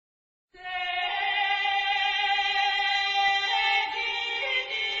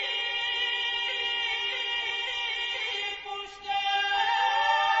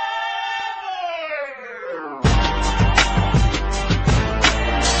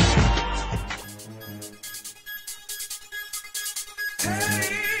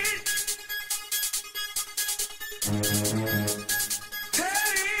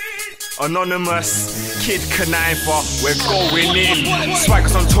Anonymous, Kid Kaniva, we're going in.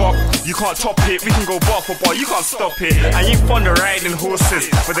 Swaggers on top, you can't top it. We can go bar for bar, you can't stop it. I ain't fond of riding horses,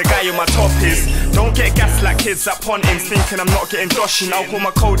 but the guy on my top is. Don't get gas like kids at Pontins, thinking I'm not getting doshing. I'll call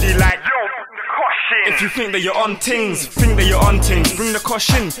my Cody like, yo, if you think that you're on things, think that you're on things. Bring the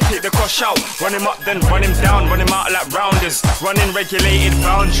cosh in, take the cosh out. Run him up, then run him down. Run him out like rounders. Running regulated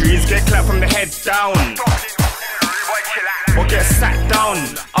boundaries. Get clapped from the head down, or get sat down.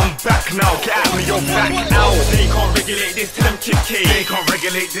 I'm back now, get at me, you're back out. They can't regulate this, tell them kick K. They can't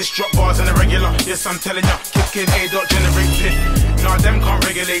regulate this, drop bars on the regular. Yes, I'm telling ya, kick in a.dot, generate pit. Nah, them can't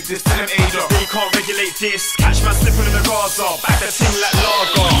regulate this, tell them a.dot. They can't regulate this, catch man slipping in the Gaza. Back the ting like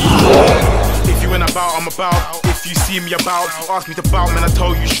lager. If you ain't about, I'm about. If you see me about, ask me to bow, man, I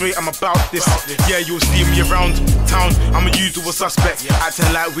told you straight, I'm about this. Yeah, you'll see me around town, I'm a usual suspect.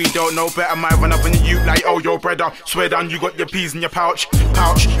 Acting like we don't know better, might run up on you like, oh, yo, brother. Swear down, you got your peas in your pouch.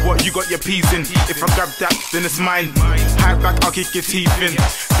 Pouch, what, you got your peas in? If I grab that, then it's mine. Hide back, I'll kick your teeth in.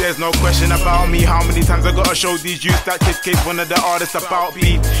 There's no question about me. How many times I gotta show these youths that Kid K's one of the artists about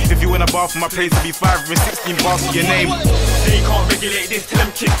me. If you in a bar for my place, it'll be 5 and 16 bars for your name. They can't regulate this, tell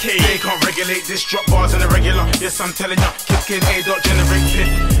them kick K. They can't regulate this, drop bars on the regular. Yes, I'm telling ya, kick in a.dot, generate pit.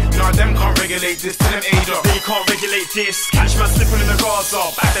 Nah, them can't regulate this, tell them a.dot. They can't regulate this, catch man slipping in the Gaza.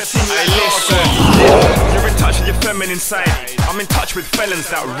 Back the ting like lager. You're in touch with your feminine side, I'm in touch with felons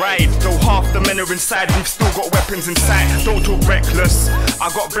that ride. Though half the men are inside, we've still got weapons inside. Don't talk reckless, I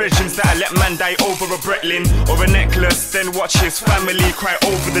got brethrens that let man die over a Bretlin or a necklace. Then watch his family cry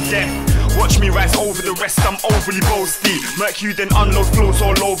over the death. Watch me rise over the rest, I'm overly boasty. Murk you then unload flows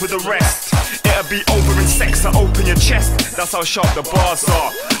all over the rest. It'll be over in sex, I open your chest. That's how sharp the bars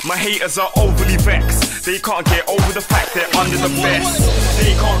are. My haters are overly vexed. They can't get over the fact they're under the best.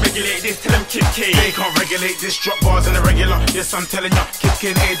 They can't regulate this, tell them kick K. They can't regulate this, drop bars on the regular. Yes, I'm telling ya,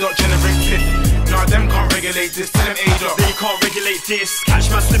 kick in a.dot, generate pit. Nah, them can't regulate this, tell them a.dot. They can't regulate this,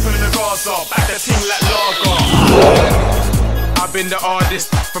 catch man slipping in the Gaza. Back the ting like lager. I've been the hardest,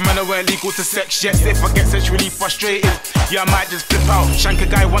 from when I weren't legal to sex, yes. If I get sexually frustrated, yeah, I might just flip out. Shank a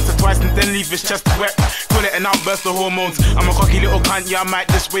guy once or twice and then leave his chest wet. Call it an outburst of hormones. I'm a cocky little cunt, yeah, I might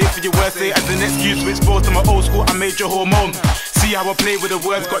just wait for your words. Say as an excuse to expose to my old school, I made your hormone. See how I play with the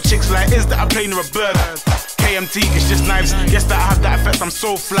words, got chicks like, is that a plane or a bird? KMT, it's just knives, guess that I have that effect, I'm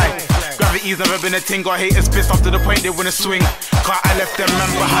so fly. Gravity's never been a thing, got haters pissed off to the point they wanna swing. Cause I left them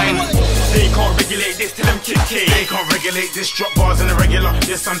man behind. They can't regulate this, tell them kick K. They can't regulate this, drop bars on the regular.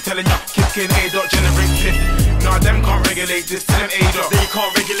 Yes, I'm telling ya, kick in a.dot, generate pit. Nah, them can't regulate this, tell them a.dot. They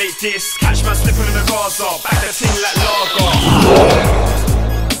can't regulate this, catch man slipping in the Gaza. Back the ting like lager.